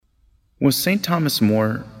Was St. Thomas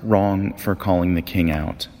More wrong for calling the king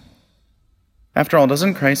out? After all,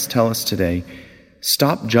 doesn't Christ tell us today,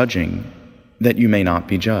 "Stop judging, that you may not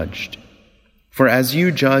be judged. For as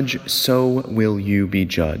you judge, so will you be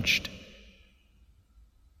judged."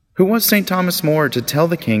 Who was St. Thomas More to tell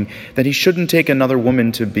the king that he shouldn't take another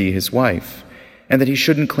woman to be his wife, and that he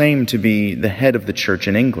shouldn't claim to be the head of the church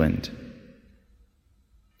in England?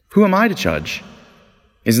 Who am I to judge?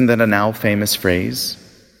 Isn't that a now famous phrase?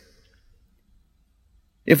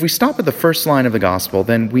 If we stop at the first line of the gospel,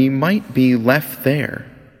 then we might be left there.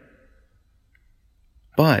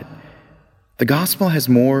 But the gospel has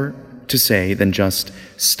more to say than just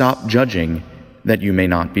 "stop judging, that you may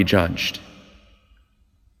not be judged."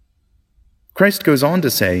 Christ goes on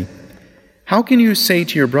to say, "How can you say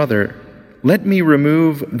to your brother, 'Let me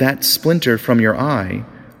remove that splinter from your eye,'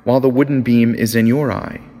 while the wooden beam is in your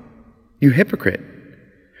eye? You hypocrite!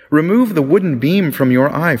 Remove the wooden beam from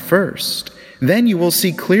your eye first. Then you will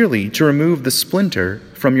see clearly to remove the splinter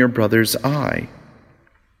from your brother's eye."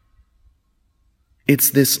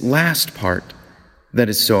 It's this last part that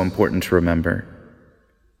is so important to remember.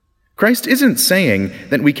 Christ isn't saying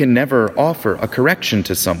that we can never offer a correction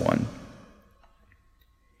to someone.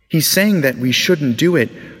 He's saying that we shouldn't do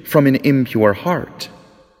it from an impure heart,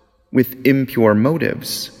 with impure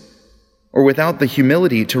motives, or without the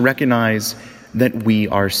humility to recognize that we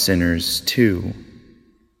are sinners too.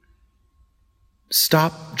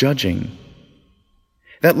 Stop judging.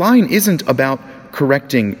 That line isn't about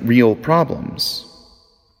correcting real problems.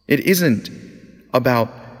 It isn't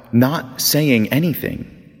about not saying anything.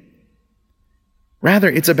 Rather,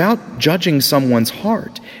 it's about judging someone's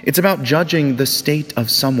heart. It's about judging the state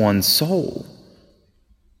of someone's soul.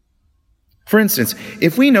 For instance,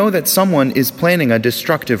 if we know that someone is planning a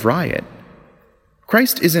destructive riot,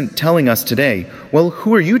 Christ isn't telling us today, "Well,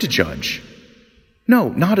 who are you to judge?" No,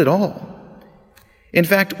 not at all. In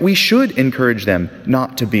fact, we should encourage them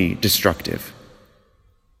not to be destructive.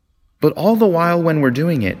 But all the while when we're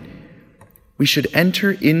doing it, we should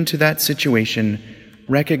enter into that situation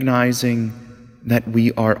recognizing that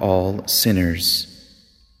we are all sinners,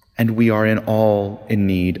 and we are all in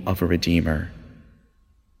need of a Redeemer.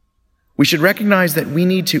 We should recognize that we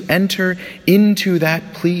need to enter into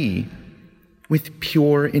that plea with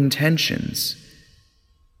pure intentions,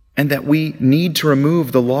 and that we need to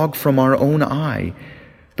remove the log from our own eye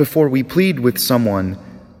before we plead with someone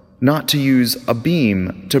not to use a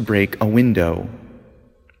beam to break a window.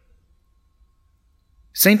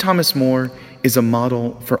 St. Thomas More is a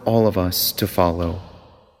model for all of us to follow.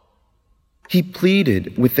 He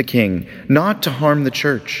pleaded with the king not to harm the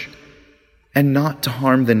church and not to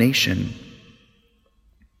harm the nation.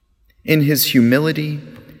 In his humility,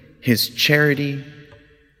 his charity,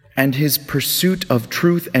 and his pursuit of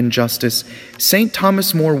truth and justice, St.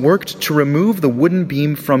 Thomas More worked to remove the wooden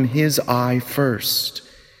beam from his eye first,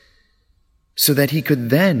 so that he could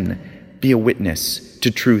then be a witness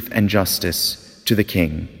to truth and justice to the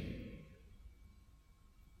king.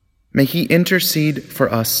 May he intercede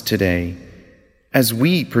for us today as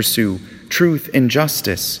we pursue truth and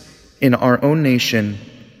justice in our own nation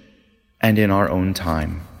and in our own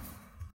time.